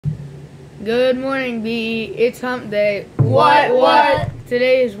Good morning, BE. It's hump day. What?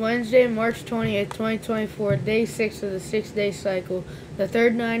 Today is Wednesday, March 20th, 2024, day 6 of the 6-day cycle. The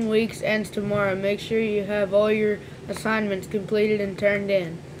third 9 weeks ends tomorrow. Make sure you have all your assignments completed and turned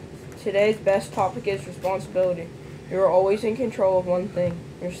in. Today's best topic is responsibility. You are always in control of one thing,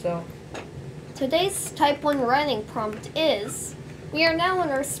 yourself. Today's Type 1 writing prompt is, we are now in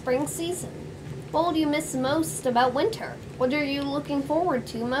our spring season. What will you miss most about winter? What are you looking forward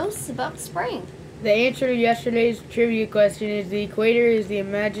to most about spring? The answer to yesterday's trivia question is the equator is the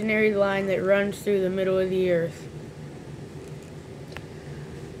imaginary line that runs through the middle of the earth.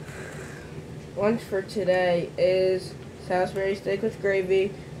 Lunch for today is Salisbury steak with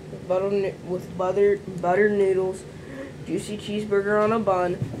gravy, with butter noodles, juicy cheeseburger on a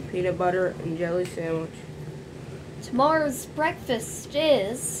bun, peanut butter and jelly sandwich. Tomorrow's breakfast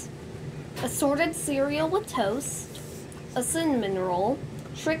is assorted cereal with toast, a cinnamon roll,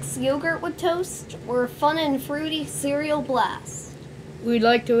 Trix yogurt with toast, or a fun and fruity cereal blast. We'd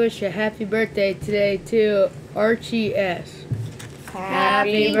like to wish a happy birthday today to Archie S.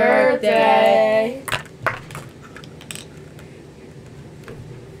 Happy birthday!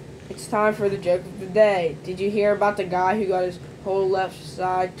 It's time for the joke of the day. Did you hear about the guy who got his whole left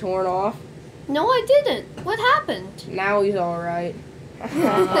side torn off? No, I didn't. What happened? Now he's alright.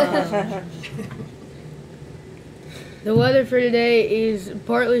 The weather for today is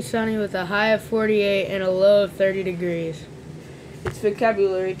partly sunny with a high of 48 and a low of 30 degrees. It's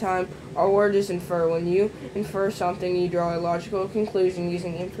vocabulary time. Our word is infer. When you infer something, you draw a logical conclusion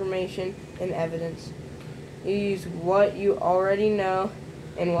using information and evidence. You use what you already know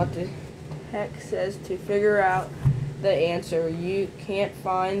and what the text says to figure out the answer. You can't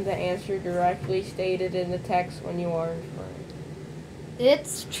find the answer directly stated in the text when you are inferring.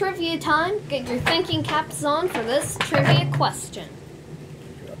 It's trivia time. Get your thinking caps on for this trivia question.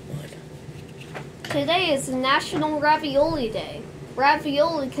 Today is National Ravioli Day.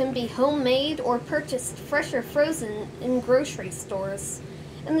 Ravioli can be homemade or purchased fresh or frozen in grocery stores.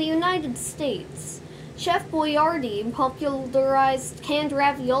 In the United States, Chef Boyardee popularized canned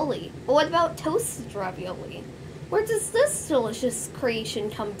ravioli. But what about toasted ravioli? Where does this delicious creation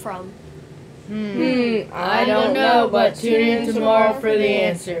come from? I don't know, but tune in tomorrow for the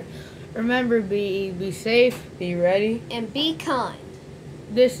answer. Remember, be safe, Be ready. And be kind.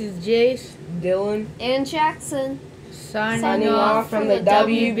 This is Jace, Dylan. And Jackson. signing off from the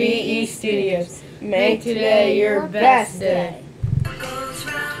WBE studios. Make today your best day. Goes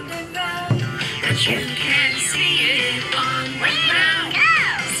round and round, and you can't